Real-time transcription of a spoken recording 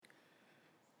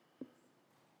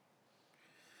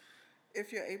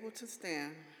If you're able to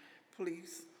stand,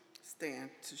 please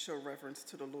stand to show reverence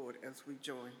to the Lord as we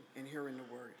join in hearing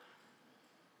the word.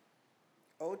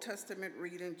 Old Testament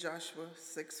reading, Joshua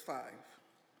 6:5.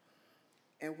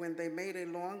 And when they made a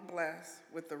long blast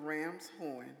with the ram's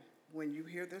horn, when you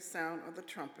hear the sound of the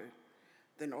trumpet,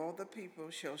 then all the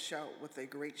people shall shout with a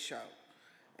great shout,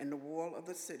 and the wall of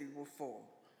the city will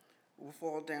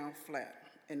fall down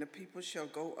flat, and the people shall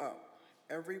go up,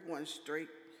 every one straight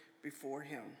before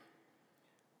him.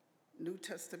 New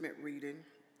Testament reading,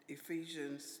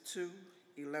 Ephesians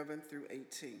 2:11 through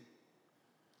 18.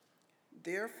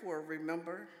 Therefore,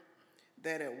 remember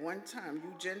that at one time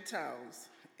you Gentiles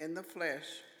in the flesh,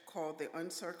 called the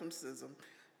uncircumcision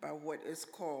by what is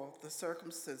called the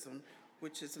circumcision,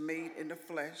 which is made in the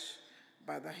flesh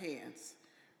by the hands.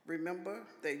 Remember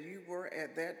that you were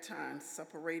at that time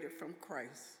separated from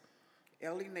Christ,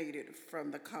 alienated from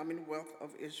the commonwealth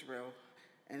of Israel,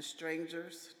 and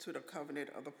strangers to the covenant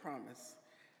of the promise,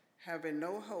 having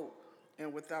no hope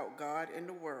and without God in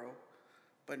the world.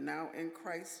 But now in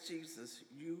Christ Jesus,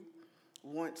 you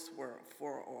once were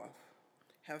far off,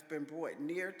 have been brought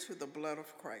near to the blood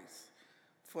of Christ.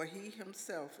 For he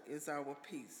himself is our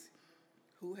peace,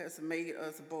 who has made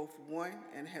us both one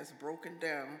and has broken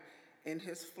down in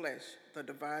his flesh the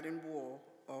dividing wall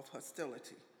of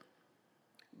hostility,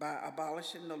 by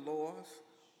abolishing the laws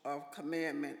of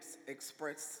commandments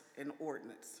expressed in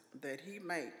ordinance, that he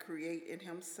might create in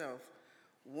himself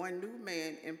one new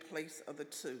man in place of the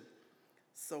two,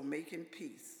 so making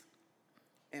peace,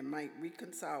 and might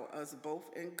reconcile us both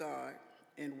in God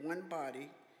in one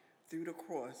body through the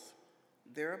cross,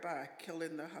 thereby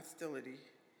killing the hostility.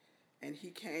 And he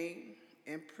came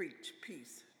and preached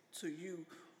peace to you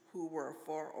who were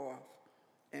far off,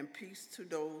 and peace to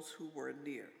those who were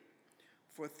near.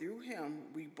 For through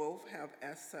him we both have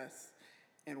access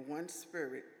in one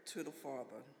spirit to the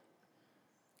Father.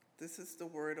 This is the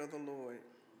word of the Lord.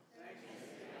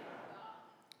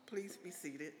 Please be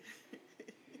seated.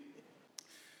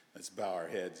 Let's bow our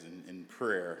heads in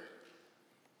prayer.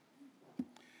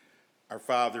 Our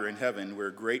Father in heaven,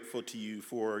 we're grateful to you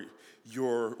for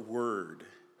your word.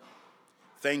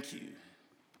 Thank you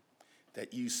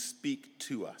that you speak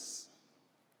to us.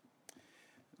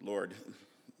 Lord,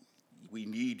 we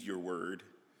need your word,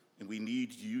 and we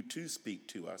need you to speak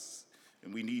to us,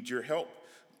 and we need your help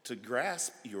to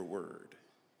grasp your word.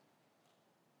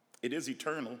 It is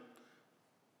eternal.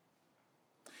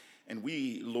 And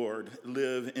we, Lord,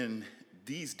 live in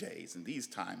these days and these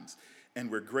times, and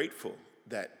we're grateful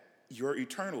that your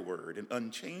eternal word and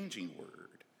unchanging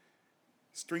word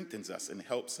strengthens us and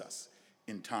helps us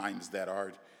in times that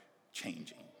are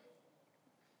changing.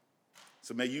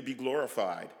 So may you be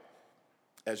glorified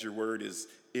as your word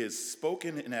is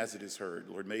spoken and as it is heard.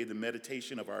 Lord, may the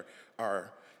meditation of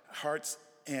our hearts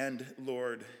and,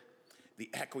 Lord, the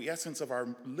acquiescence of our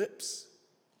lips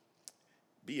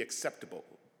be acceptable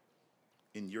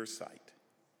in your sight.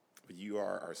 For you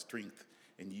are our strength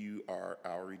and you are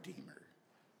our Redeemer.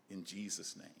 In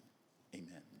Jesus' name,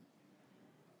 amen.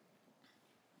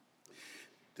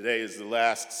 Today is the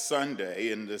last Sunday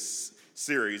in this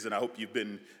series, and I hope you've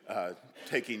been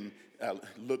taking a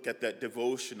look at that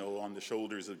devotional on the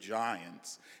shoulders of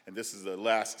giants. And this is the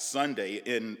last Sunday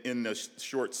in this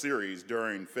short series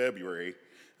during February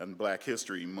and Black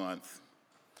History Month.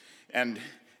 And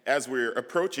as we're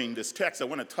approaching this text, I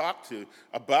want to talk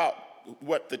about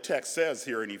what the text says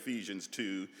here in Ephesians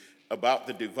 2 about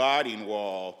the dividing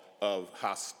wall of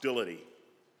hostility.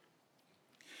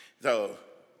 So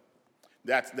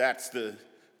that's the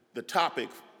topic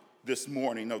this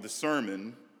morning of the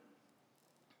sermon.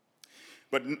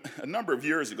 But a number of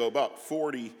years ago, about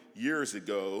 40 years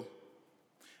ago,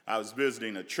 I was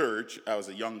visiting a church. I was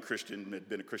a young Christian, had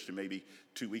been a Christian maybe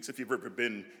 2 weeks. If you've ever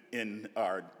been in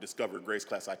our Discover Grace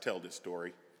class, I tell this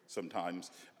story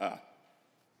sometimes.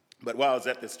 But while I was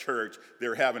at this church, they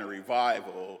were having a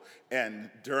revival,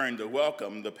 and during the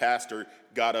welcome, the pastor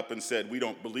got up and said, "We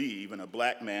don't believe in a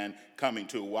black man coming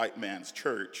to a white man's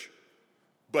church,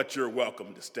 but you're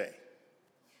welcome to stay."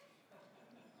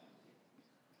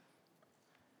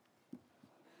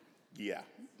 Yeah.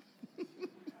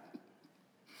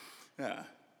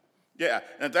 Yeah,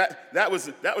 and that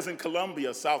was in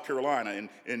Columbia, South Carolina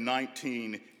in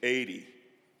 1980.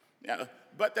 Yeah.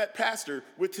 But that pastor,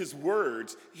 with his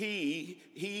words,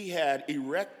 he had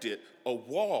erected a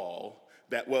wall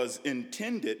that was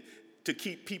intended to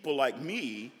keep people like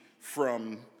me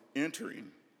from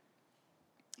entering.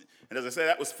 And as I said,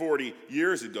 that was 40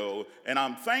 years ago, and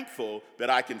I'm thankful that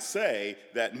I can say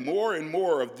that more and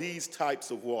more of these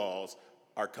types of walls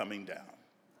are coming down.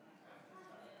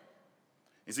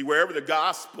 You see, wherever the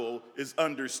gospel is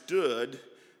understood,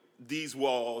 these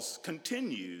walls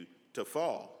continue to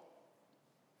fall.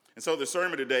 And so the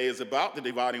sermon today is about the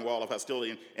dividing wall of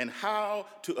hostility and how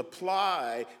to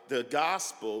apply the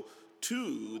gospel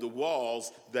to the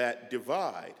walls that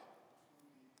divide.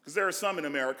 Because there are some in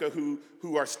America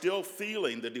who are still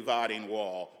feeling the dividing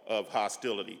wall of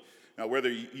hostility. Now,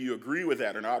 whether you agree with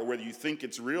that or not, or whether you think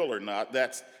it's real or not,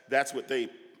 that's what they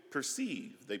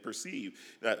perceive. They perceive,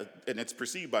 and it's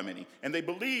perceived by many. And they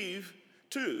believe,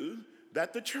 too,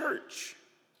 that the church,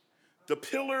 the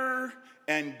pillar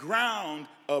and ground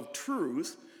of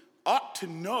truth, ought to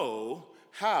know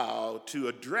how to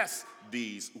address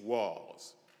these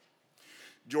walls.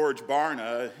 George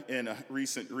Barna, in a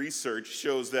recent research,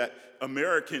 shows that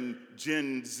American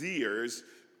Gen Zers,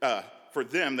 for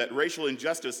them, that racial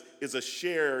injustice is a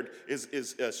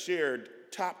shared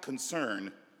top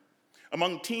concern.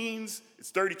 Among teens,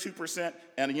 it's 32%,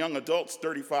 and young adults,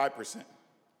 35%.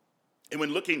 And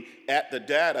when looking at the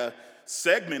data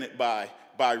segmented by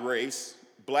race,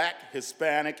 Black,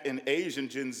 Hispanic, and Asian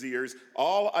Gen Zers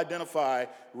all identify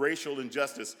racial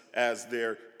injustice as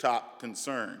their top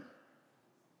concern.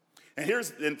 And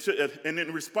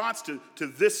in response to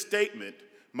this statement,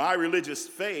 my religious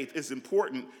faith is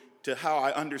important to how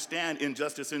I understand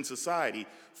injustice in society.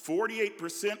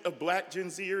 48% of Black Gen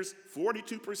Zers,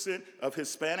 42% of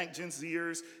Hispanic Gen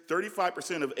Zers,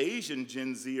 35% of Asian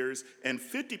Gen Zers, and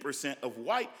 50% of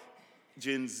white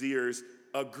Gen Zers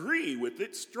agree with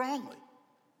it strongly.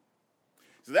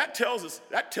 So that tells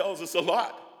us a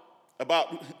lot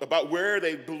about where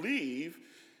they believe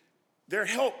their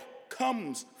help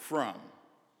comes from.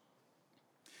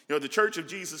 You know, the Church of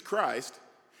Jesus Christ,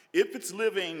 if it's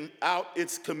living out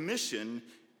its commission,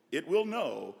 it will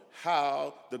know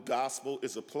how the gospel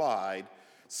is applied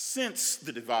since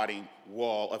the dividing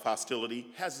wall of hostility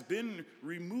has been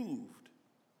removed.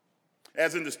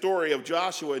 As in the story of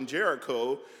Joshua and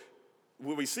Jericho,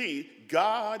 where we see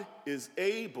God is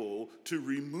able to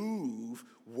remove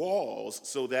walls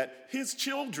so that his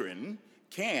children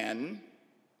can,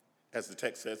 as the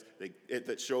text says,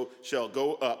 shall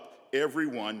go up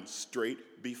everyone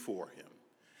straight before him.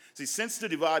 See, since the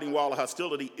dividing wall of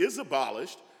hostility is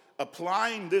abolished,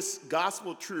 applying this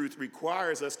gospel truth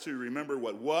requires us to remember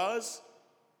what was,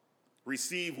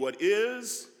 receive what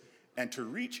is, and to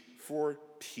reach for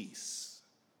peace.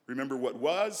 Remember what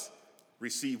was,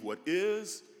 receive what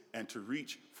is, and to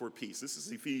reach for peace. This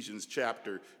is Ephesians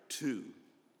chapter 2.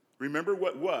 Remember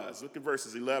what was. Look at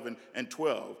verses 11 and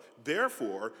 12.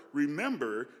 Therefore,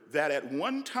 remember that at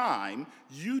one time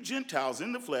you Gentiles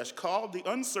in the flesh, called the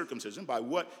uncircumcision by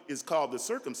what is called the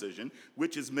circumcision,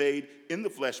 which is made in the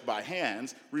flesh by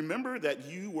hands. Remember that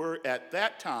you were at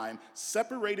that time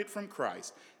separated from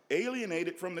Christ,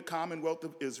 alienated from the commonwealth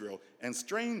of Israel, and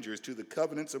strangers to the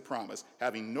covenants of promise,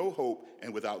 having no hope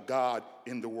and without God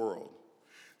in the world.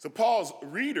 So Paul's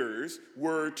readers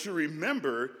were to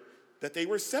remember that they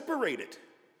were separated.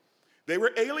 They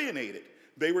were alienated.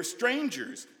 They were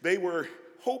strangers. They were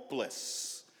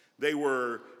hopeless. They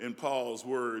were, in Paul's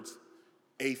words,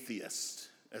 atheists.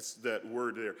 That's that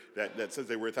word there that says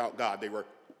they were without God. They were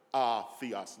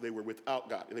atheos. They were without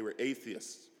God. They were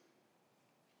atheists.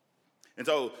 And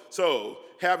so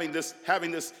having this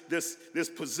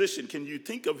position, can you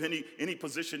think of any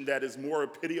position that is more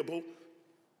pitiable?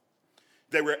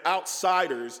 They were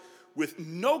outsiders with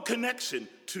no connection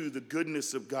to the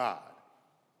goodness of God,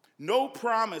 no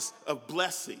promise of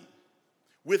blessing,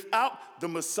 without the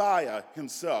Messiah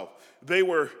himself. They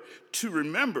were to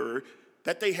remember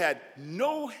that they had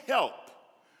no help,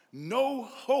 no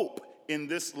hope in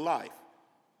this life.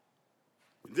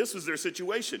 This was their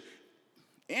situation.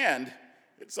 And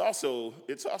it's also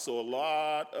a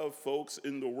lot of folks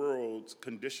in the world's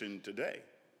condition today.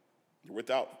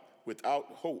 Without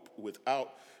hope,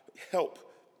 without help.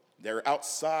 They're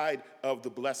outside of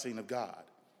the blessing of God.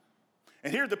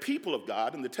 And here the people of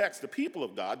God, in the text, the people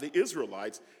of God, the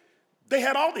Israelites, they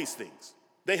had all these things.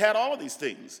 They had all of these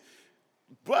things.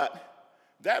 But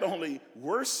that only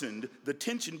worsened the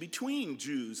tension between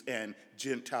Jews and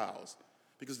Gentiles.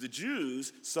 Because the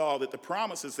Jews saw that the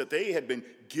promises that they had been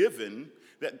given,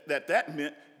 that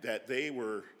meant that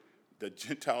the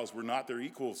Gentiles were not their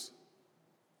equals.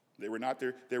 They were not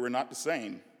the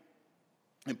same.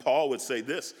 And Paul would say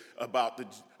this about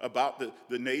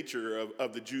the nature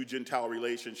of the Jew-Gentile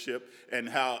relationship and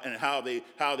how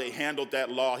they handled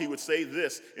that law. He would say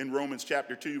this in Romans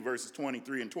chapter 2, verses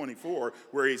 23 and 24,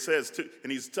 where he says,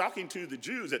 and he's talking to the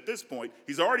Jews at this point.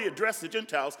 He's already addressed the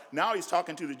Gentiles. Now he's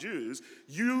talking to the Jews.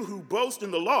 You who boast in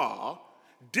the law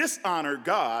dishonor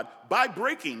God by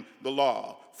breaking the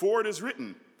law. For it is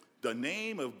written, The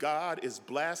name of God is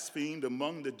blasphemed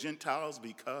among the Gentiles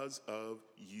because of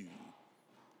you.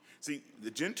 See, the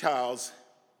Gentiles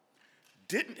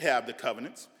didn't have the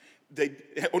covenants,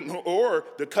 or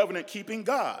the covenant-keeping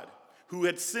God, who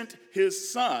had sent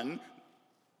his son,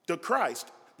 the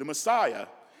Christ, the Messiah,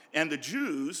 and the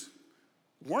Jews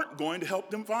weren't going to help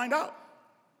them find out.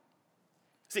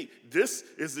 See, this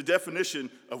is the definition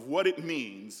of what it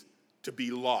means to be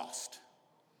lost.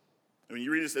 When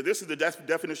you read this is the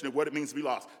definition of what it means to be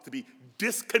lost, to be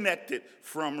disconnected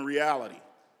from reality.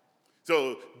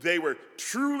 So they were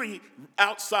truly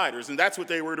outsiders, and that's what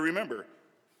they were to remember.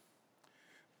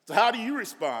 So how do you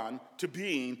respond to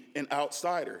being an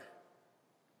outsider?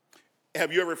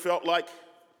 Have you ever felt like,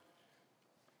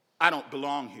 I don't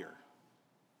belong here?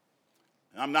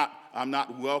 I'm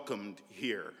not welcomed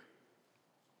here.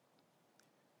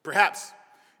 Perhaps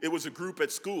it was a group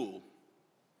at school.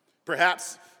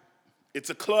 Perhaps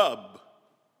it's a club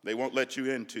they won't let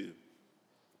you into.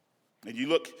 And you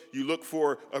look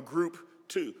for a group,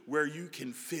 too, where you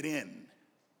can fit in.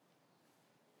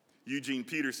 Eugene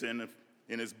Peterson,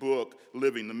 in his book,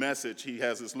 Living the Message, he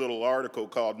has this little article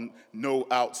called No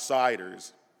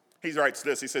Outsiders. He writes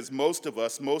this, he says, most of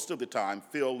us, most of the time,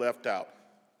 feel left out,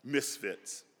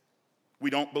 misfits.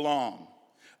 We don't belong.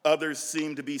 Others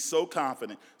seem to be so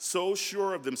confident, so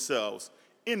sure of themselves,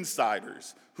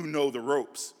 insiders who know the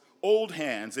ropes, old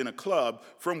hands in a club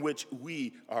from which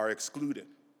we are excluded.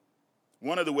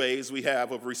 One of the ways we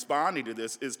have of responding to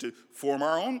this is to form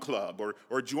our own club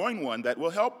or join one that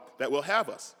will have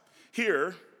us.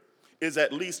 Here is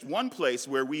at least one place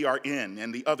where we are in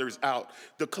and the others out.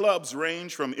 The clubs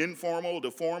range from informal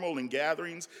to formal in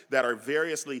gatherings that are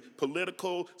variously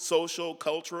political, social,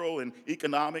 cultural, and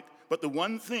economic, but the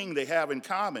one thing they have in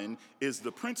common is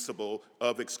the principle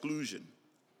of exclusion.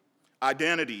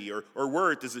 Identity or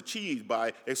worth is achieved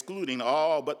by excluding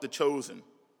all but the chosen.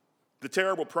 The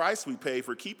terrible price we pay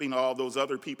for keeping all those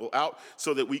other people out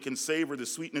so that we can savor the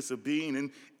sweetness of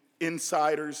being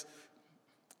insiders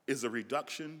is a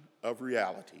reduction of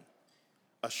reality,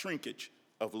 a shrinkage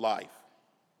of life.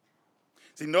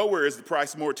 See, nowhere is the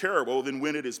price more terrible than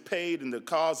when it is paid in the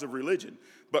cause of religion.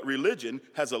 But religion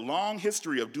has a long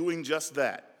history of doing just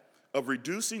that, of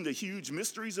reducing the huge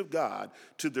mysteries of God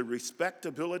to the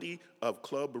respectability of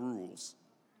club rules,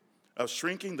 of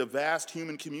shrinking the vast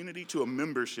human community to a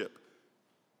membership.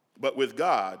 But with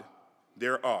God,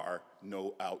 there are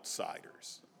no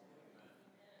outsiders.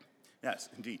 Yes,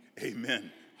 indeed.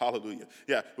 Amen. Hallelujah.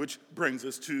 Yeah, which brings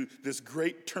us to this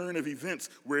great turn of events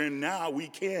wherein now we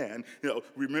can,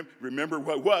 remember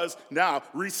what was, now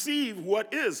receive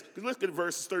what is. Look at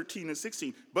verses 13 and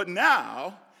 16. But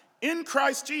now, in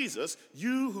Christ Jesus,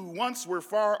 you who once were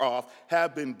far off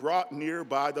have been brought near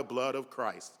by the blood of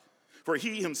Christ. For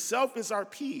he himself is our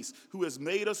peace, who has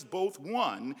made us both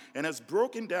one and has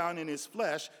broken down in his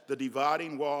flesh the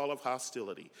dividing wall of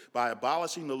hostility by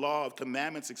abolishing the law of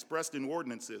commandments expressed in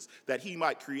ordinances, that he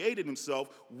might create in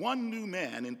himself one new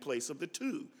man in place of the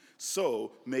two,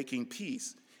 so making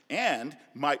peace, and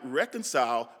might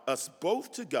reconcile us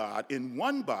both to God in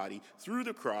one body through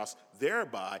the cross,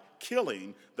 thereby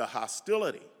killing the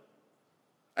hostility.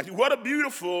 And what a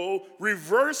beautiful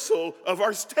reversal of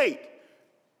our state.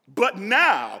 But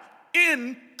now,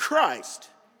 in Christ.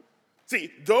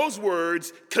 See, those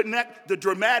words connect the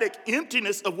dramatic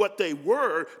emptiness of what they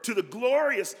were to the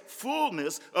glorious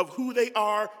fullness of who they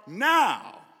are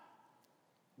now.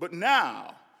 But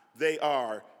now, they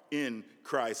are in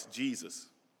Christ Jesus.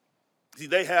 See,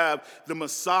 they have the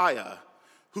Messiah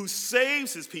who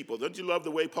saves his people. Don't you love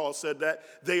the way Paul said that?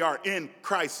 They are in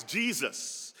Christ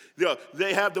Jesus.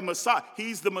 They have the Messiah.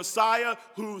 He's the Messiah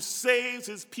who saves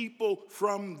his people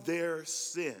from their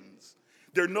sins.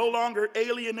 They're no longer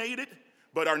alienated,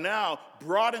 but are now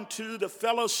brought into the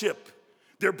fellowship.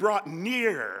 They're brought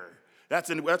near.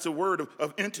 That's a word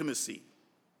of intimacy.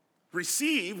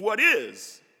 Receive what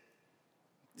is.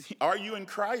 Are you in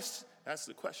Christ? That's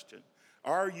the question.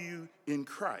 Are you in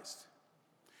Christ?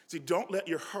 See, don't let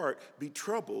your heart be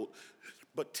troubled,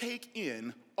 but take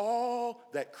in all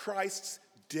that Christ's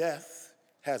death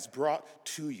has brought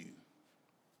to you.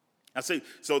 I see.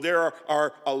 So there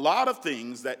are a lot of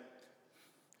things that,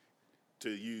 to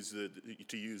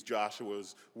use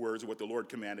Joshua's words, what the Lord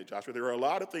commanded Joshua, there are a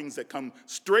lot of things that come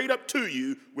straight up to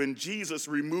you when Jesus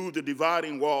removed the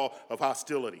dividing wall of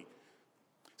hostility.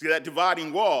 See, that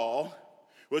dividing wall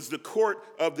was the court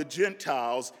of the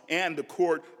Gentiles and the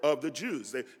court of the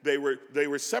Jews. They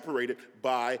were separated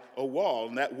by a wall,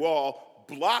 and that wall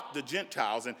blocked the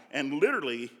Gentiles and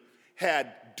literally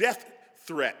had death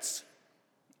threats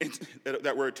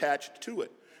that were attached to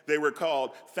it. They were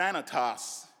called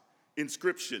thanatos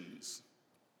inscriptions.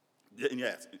 And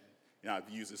yes, I've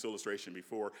used this illustration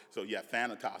before. So yeah,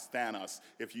 Thanos.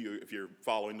 If you're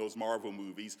following those Marvel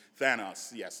movies,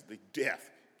 Thanos, yes, the death.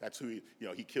 That's who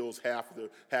he kills half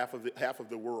of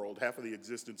the world, half of the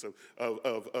existence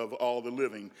of all the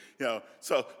living.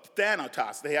 So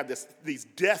Thanatos, they have these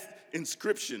death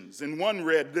inscriptions, and one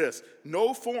read this: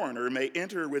 "No foreigner may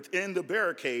enter within the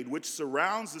barricade which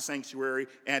surrounds the sanctuary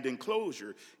and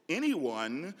enclosure.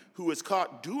 Anyone who is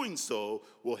caught doing so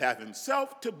will have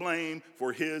himself to blame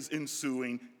for his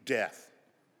ensuing death."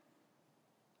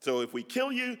 So if we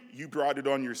kill you, you brought it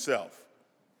on yourself.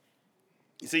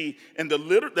 You see, and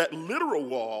that literal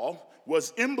wall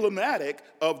was emblematic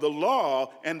of the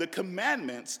law and the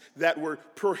commandments that were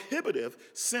prohibitive,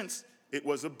 since it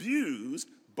was abused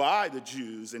by the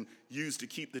Jews and used to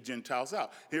keep the Gentiles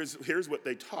out. Here's what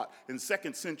they taught. In the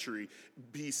 2nd century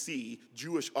BC,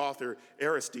 Jewish author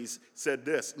Aristes said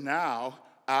this: "Now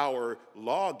our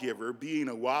lawgiver, being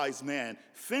a wise man,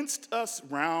 fenced us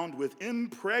round with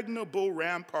impregnable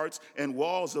ramparts and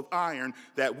walls of iron,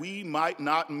 that we might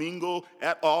not mingle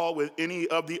at all with any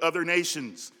of the other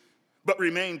nations, but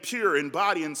remain pure in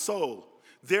body and soul.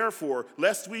 Therefore,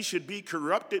 lest we should be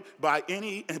corrupted by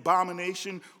any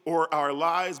abomination or our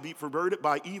lives be perverted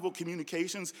by evil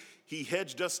communications, he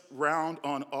hedged us round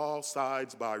on all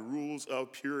sides by rules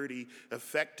of purity,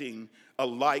 affecting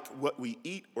alike what we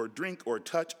eat or drink or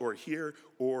touch or hear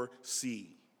or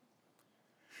see."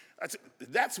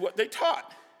 That's what they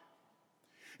taught.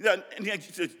 Now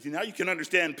you can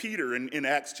understand Peter in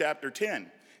Acts chapter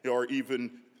 10, or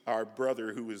even our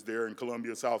brother who was there in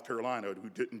Columbia, South Carolina, who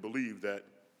didn't believe that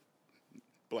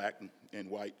black and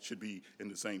white should be in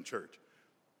the same church.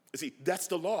 You see, that's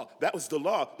the law. That was the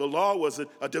law. The law was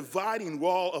a dividing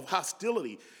wall of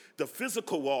hostility. The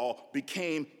physical wall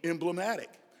became emblematic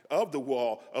of the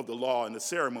wall of the law and the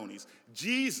ceremonies.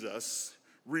 Jesus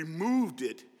removed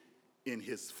it in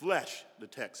his flesh, the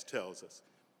text tells us.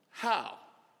 How?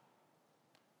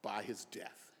 By his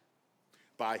death.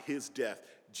 By his death,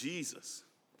 Jesus,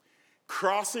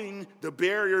 crossing the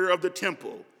barrier of the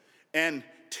temple and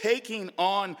taking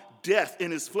on death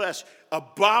in his flesh,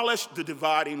 abolished the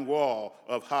dividing wall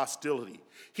of hostility.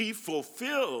 He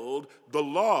fulfilled the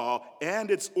law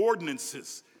and its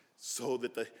ordinances so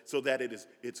that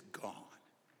it's gone.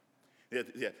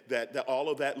 That all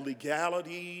of that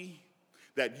legality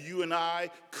that you and I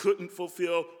couldn't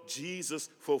fulfill, Jesus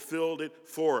fulfilled it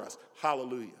for us.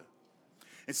 Hallelujah.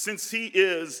 And since he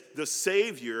is the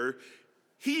Savior,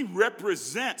 he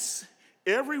represents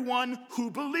everyone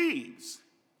who believes.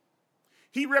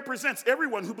 He represents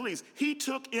everyone who believes. He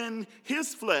took in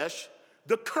his flesh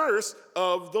the curse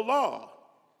of the law,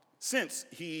 since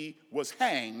he was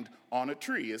hanged on a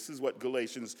tree. This is what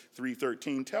Galatians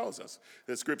 3:13 tells us.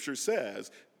 The scripture says,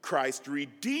 "Christ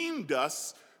redeemed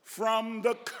us from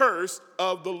the curse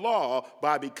of the law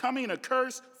by becoming a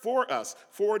curse for us.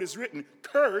 For it is written,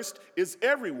 cursed is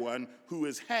everyone who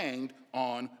is hanged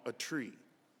on a tree."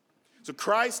 So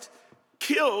Christ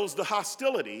kills the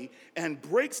hostility and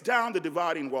breaks down the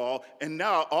dividing wall, and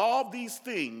now all these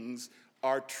things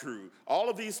are true. All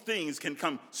of these things can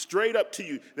come straight up to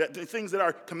you. That the things that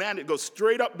are commanded go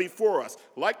straight up before us,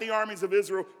 like the armies of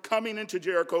Israel coming into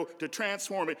Jericho to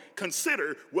transform it.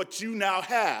 Consider what you now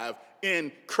have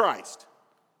in Christ: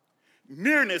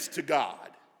 nearness to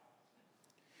God,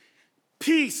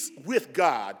 peace with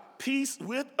God, peace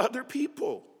with other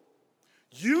people,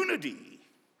 unity.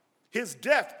 His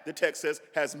death, the text says,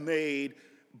 has made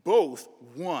both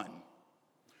one.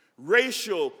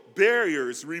 Racial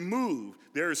barriers removed.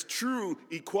 There is true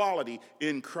equality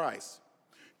in Christ.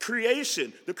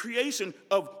 Creation, the creation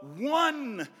of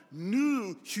one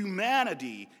new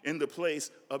humanity in the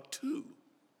place of two.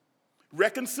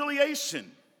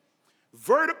 Reconciliation,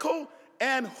 vertical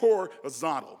and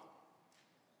horizontal.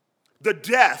 The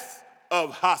death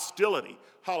of hostility.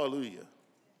 Hallelujah.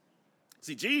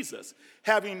 See, Jesus,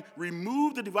 having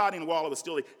removed the dividing wall of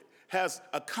hostility, has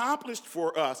accomplished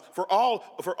for us,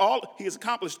 he has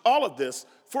accomplished all of this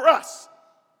for us.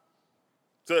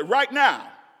 So that right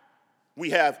now, we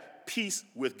have peace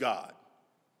with God.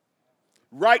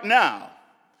 Right now,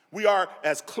 we are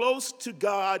as close to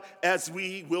God as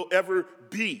we will ever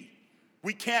be.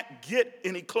 We can't get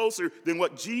any closer than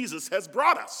what Jesus has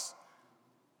brought us.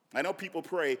 I know people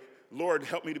pray, "Lord,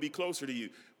 help me to be closer to you."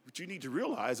 What you need to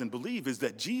realize and believe is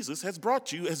that Jesus has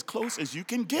brought you as close as you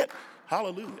can get.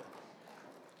 Hallelujah.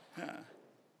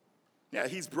 Yeah,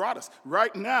 he's brought us.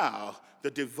 Right now, the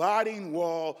dividing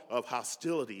wall of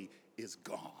hostility is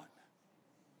gone.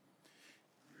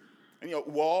 And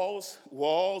walls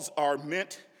are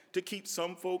meant to keep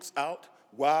some folks out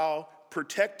while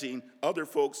protecting other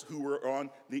folks who were on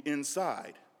the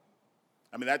inside.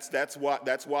 I mean, that's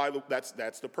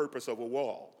the purpose of a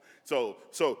wall.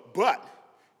 But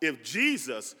if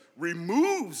Jesus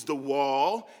removes the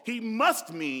wall, he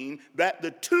must mean that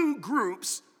the two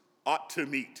groups ought to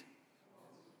meet.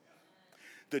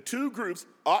 The two groups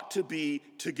ought to be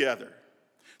together.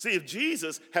 See, if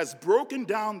Jesus has broken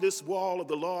down this wall of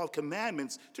the law of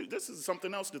commandments, this is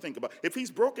something else to think about. If he's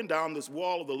broken down this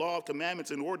wall of the law of commandments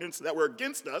and ordinances that were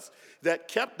against us, that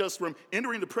kept us from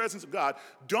entering the presence of God,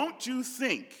 don't you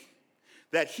think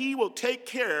that he will take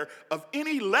care of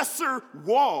any lesser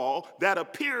wall that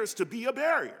appears to be a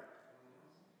barrier?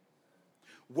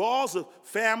 Walls of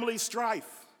family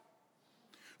strife,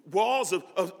 walls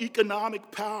of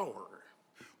economic power,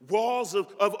 walls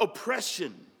of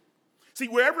oppression. See,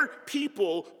 wherever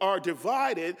people are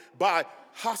divided by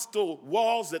hostile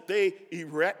walls that they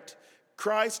erect,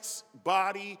 Christ's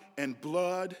body and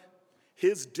blood,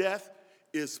 his death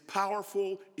is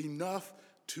powerful enough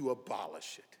to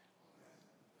abolish it.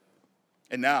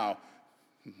 And now,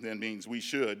 that means we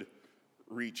should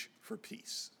reach for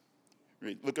peace.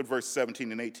 Look at verse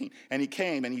 17 and 18. And he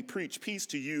came and he preached peace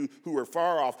to you who are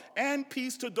far off and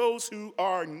peace to those who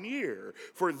are near.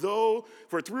 For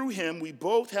through him we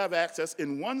both have access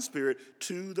in one spirit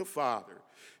to the Father.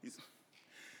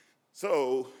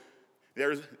 So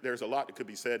there's a lot that could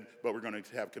be said, but we're going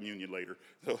to have communion later.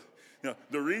 So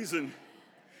the reason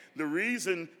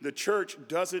the church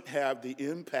doesn't have the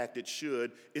impact it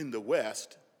should in the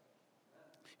West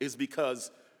is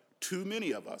because too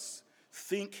many of us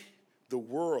think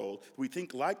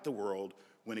like the world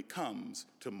when it comes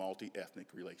to multi-ethnic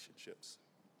relationships.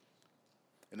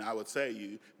 And I would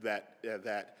say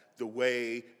that the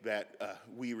way that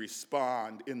we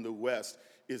respond in the West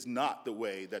is not the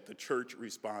way that the church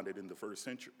responded in the first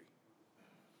century.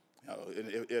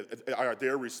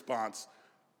 Their response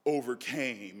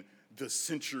overcame the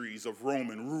centuries of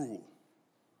Roman rule.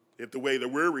 If the way that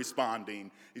we're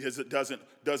responding does it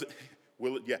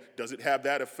have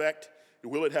that effect?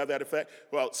 Will it have that effect?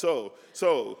 Well,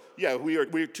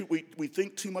 we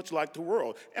think too much like the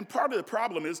world. And part of the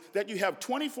problem is that you have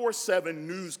 24/7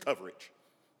 news coverage.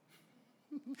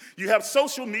 You have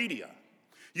social media.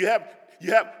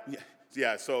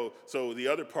 So the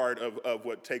other part of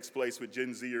what takes place with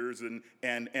Gen Zers and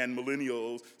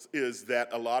millennials is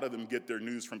that a lot of them get their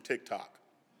news from TikTok.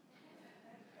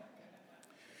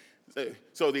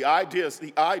 So too many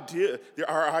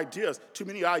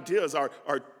ideas are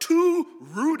too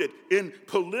rooted in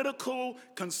political,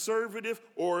 conservative,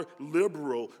 or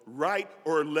liberal, right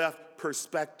or left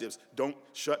perspectives. Don't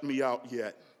shut me out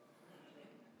yet.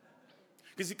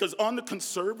 Because on the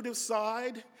conservative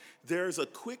side, there's a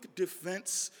quick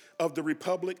defense of the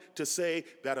republic to say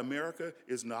that America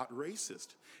is not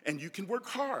racist. And you can work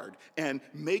hard and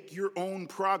make your own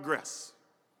progress.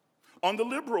 On the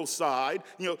liberal side,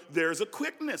 there's a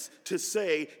quickness to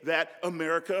say that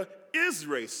America is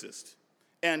racist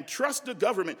and trust the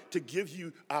government to give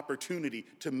you opportunity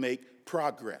to make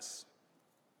progress.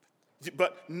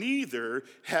 But neither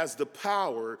has the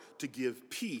power to give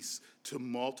peace to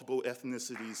multiple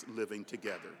ethnicities living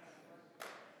together.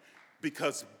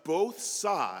 Because both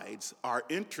sides are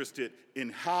interested in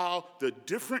how the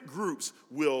different groups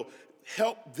will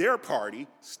help their party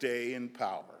stay in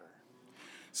power.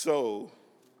 So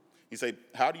you say,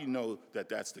 how do you know that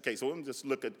that's the case? So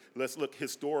let's look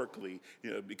historically,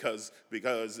 because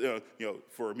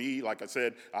for me, like I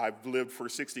said, I've lived for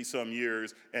 60 some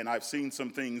years and I've seen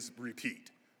some things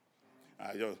repeat.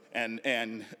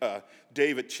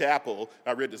 David Chappell,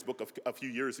 I read this book a few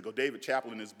years ago. David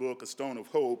Chappell, in his book A Stone of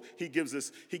Hope, he gives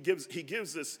this.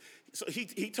 So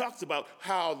he talks about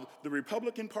how the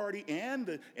Republican Party and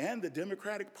the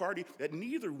Democratic Party, that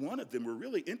neither one of them were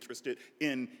really interested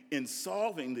in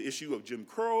solving the issue of Jim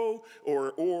Crow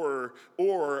or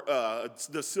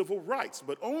the civil rights,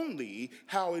 but only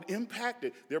how it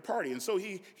impacted their party. And so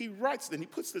he writes and he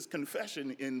puts this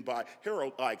confession in by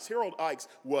Harold Ickes. Harold Ickes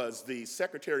was the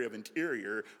Secretary of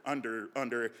Interior under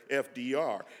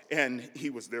FDR, and he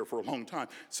was there for a long time.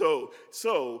 So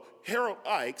Harold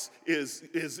Ickes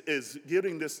is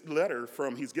getting this letter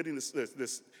he's getting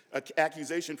this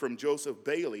accusation from Joseph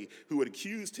Bailey, who had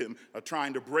accused him of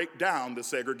trying to break down the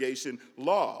segregation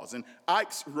laws. And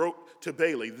Ickes wrote to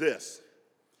Bailey this: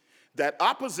 that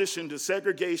opposition to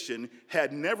segregation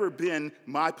had never been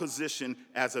my position.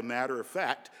 As a matter of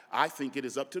fact, I think it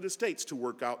is up to the states to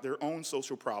work out their own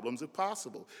social problems if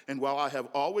possible. And while I have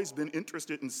always been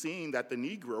interested in seeing that the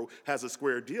Negro has a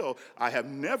square deal, I have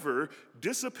never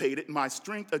dissipated my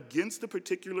strength against the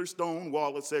particular stone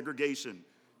wall of segregation.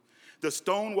 The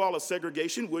stone wall of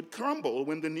segregation would crumble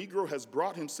when the Negro has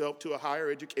brought himself to a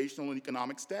higher educational and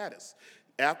economic status.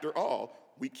 After all,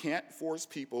 we can't force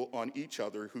people on each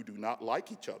other who do not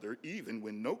like each other, even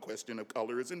when no question of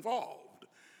color is involved.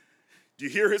 Do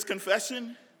you hear his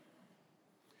confession?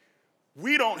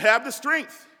 We don't have the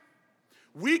strength.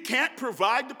 We can't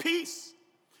provide the peace.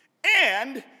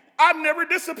 And I've never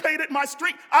dissipated my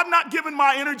strength. I've not given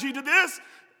my energy to this.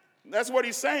 That's what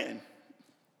he's saying.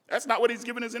 That's not what he's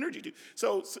given his energy to.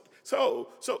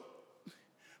 So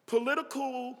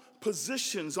political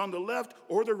positions on the left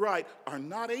or the right are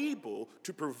not able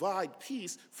to provide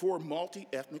peace for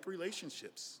multi-ethnic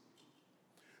relationships.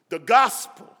 The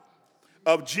gospel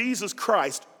of Jesus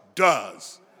Christ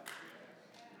does.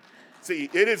 See,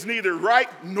 it is neither right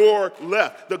nor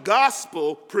left. The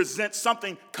gospel presents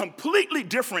something completely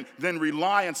different than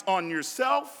reliance on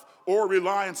yourself or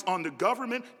reliance on the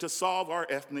government to solve our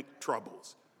ethnic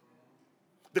troubles.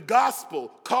 The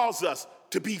gospel calls us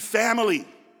to be family.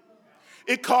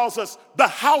 It calls us the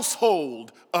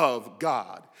household of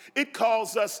God. It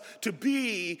calls us to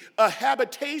be a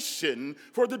habitation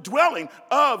for the dwelling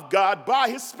of God by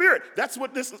his Spirit. That's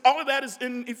what this is. All of that is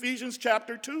in Ephesians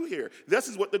chapter 2 here. This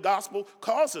is what the gospel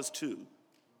calls us to.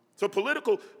 So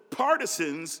political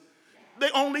partisans, they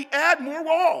only add more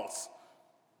walls.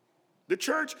 The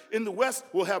church in the West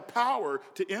will have power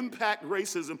to impact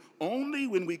racism only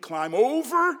when we climb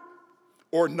over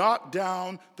or knock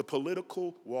down the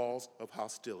political walls of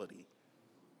hostility.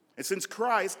 And since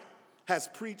Christ has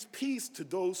preached peace to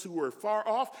those who are far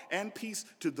off and peace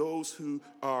to those who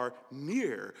are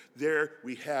near, there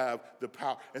we have the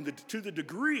power. And to the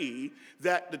degree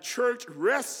that the church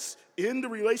rests in the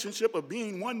relationship of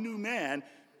being one new man,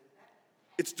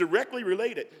 it's directly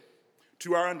related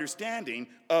to our understanding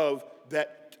of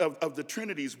the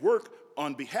Trinity's work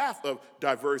on behalf of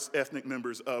diverse ethnic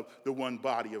members of the one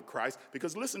body of Christ.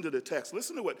 Because listen to the text.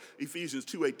 Listen to what Ephesians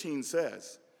 2:18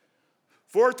 says.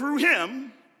 For through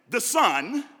him, the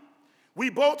Son, we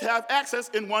both have access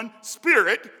in one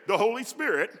Spirit, the Holy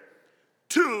Spirit,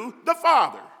 to the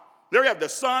Father. There you have the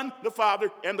Son, the Father,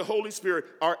 and the Holy Spirit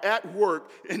are at work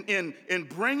in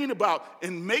bringing about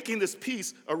and making this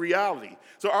peace a reality.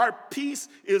 So our peace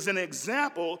is an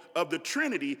example of the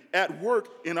Trinity at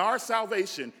work in our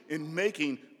salvation in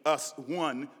making us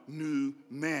one new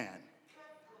man.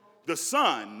 The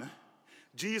Son,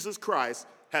 Jesus Christ,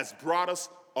 has brought us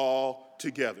all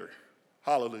together.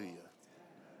 Hallelujah.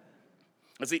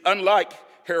 And see, unlike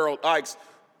Harold Ikes,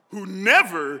 who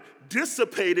never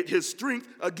dissipated his strength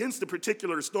against the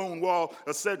particular stone wall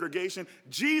of segregation,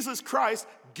 Jesus Christ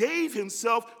gave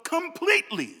himself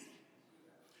completely,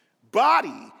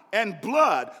 body and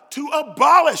blood, to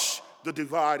abolish the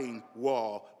dividing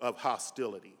wall of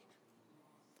hostility.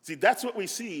 See, that's what we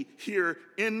see here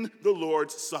in the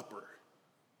Lord's Supper.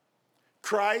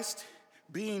 Christ,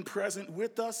 being present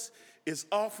with us, is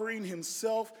offering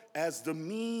himself as the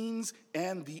means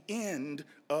and the end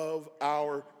of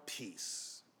our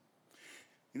peace.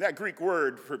 And that Greek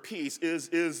word for peace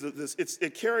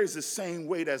it carries the same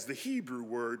weight as the Hebrew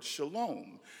word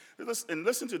shalom. And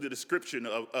listen to the description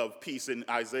of peace in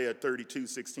Isaiah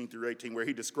 32:16-18, where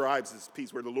he describes this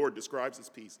peace, where the Lord describes this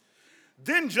peace.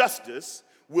 Then justice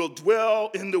will dwell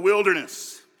in the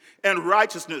wilderness, and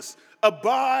righteousness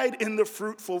abide in the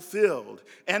fruitful field.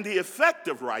 And the effect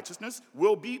of righteousness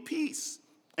will be peace,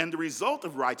 and the result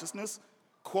of righteousness,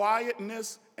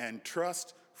 quietness and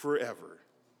trust forever.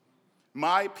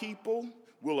 My people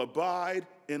will abide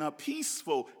in a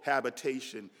peaceful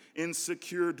habitation, in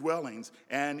secure dwellings,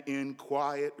 and in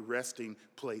quiet resting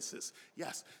places.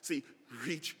 Yes, see,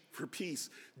 reach for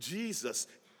peace. Jesus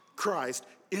Christ,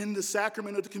 in the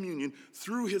sacrament of the communion,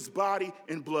 through his body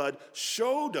and blood,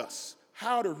 showed us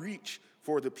how to reach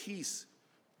for the peace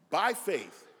by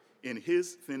faith in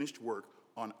his finished work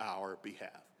on our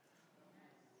behalf.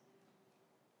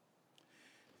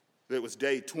 It was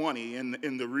day 20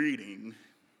 in the reading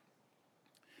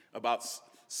about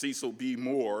Cecil B.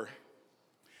 Moore.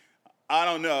 I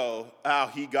don't know how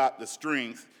he got the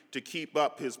strength to keep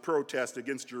up his protest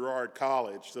against Girard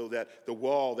College, so that the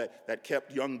wall that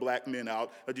kept young black men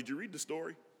out. Did you read the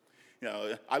story? You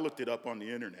know, I looked it up on the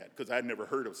internet because I'd never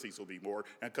heard of Cecil B. Moore,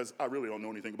 and because I really don't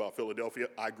know anything about Philadelphia.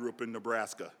 I grew up in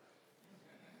Nebraska.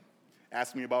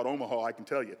 Ask me about Omaha, I can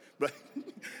tell you. But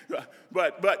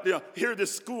But here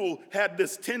this school had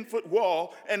this 10-foot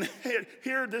wall, and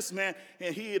here this man,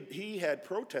 and he had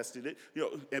protested it.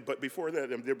 But before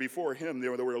that, before him,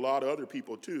 there were a lot of other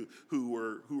people too who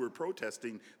were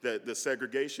protesting the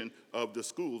segregation of the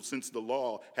schools since the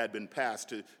law had been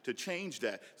passed to change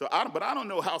that. But I don't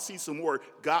know how Cecil Moore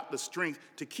got the strength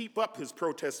to keep up his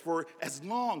protest for as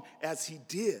long as he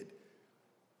did.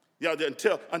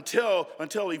 Until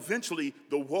eventually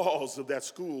the walls of that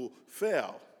school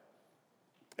fell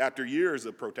after years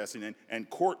of protesting and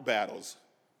court battles.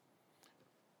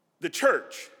 The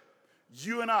church,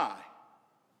 you and I,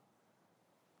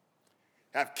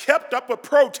 have kept up a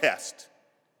protest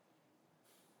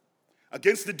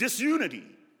against the disunity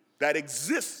that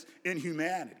exists in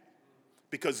humanity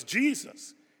because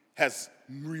Jesus has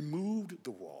removed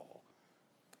the wall,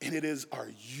 and it is our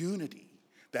unity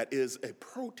that is a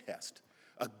protest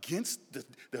against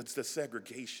the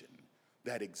segregation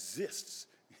that exists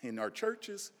in our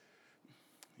churches,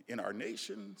 in our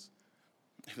nations,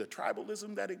 the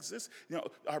tribalism that exists.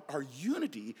 Our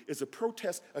unity is a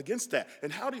protest against that.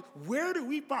 And where do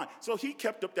we find? So he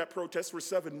kept up that protest for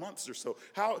 7 months or so.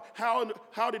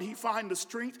 How did he find the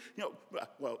strength?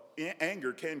 Well,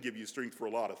 anger can give you strength for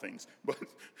a lot of things, but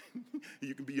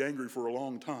you can be angry for a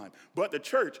long time. But the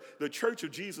church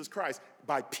of Jesus Christ,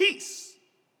 by peace,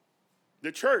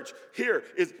 the church here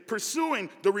is pursuing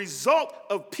the result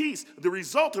of peace, the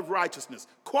result of righteousness,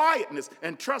 quietness,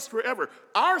 and trust forever.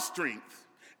 Our strength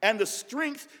and the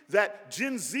strength that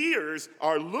Gen Zers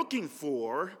are looking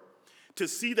for to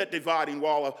see that dividing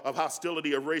wall of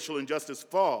hostility, of racial injustice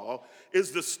fall,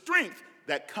 is the strength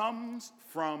that comes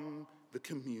from the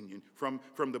communion,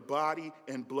 from the body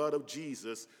and blood of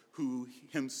Jesus, who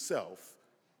himself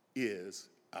is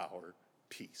our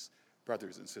peace.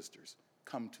 Brothers and sisters,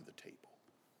 come to the table.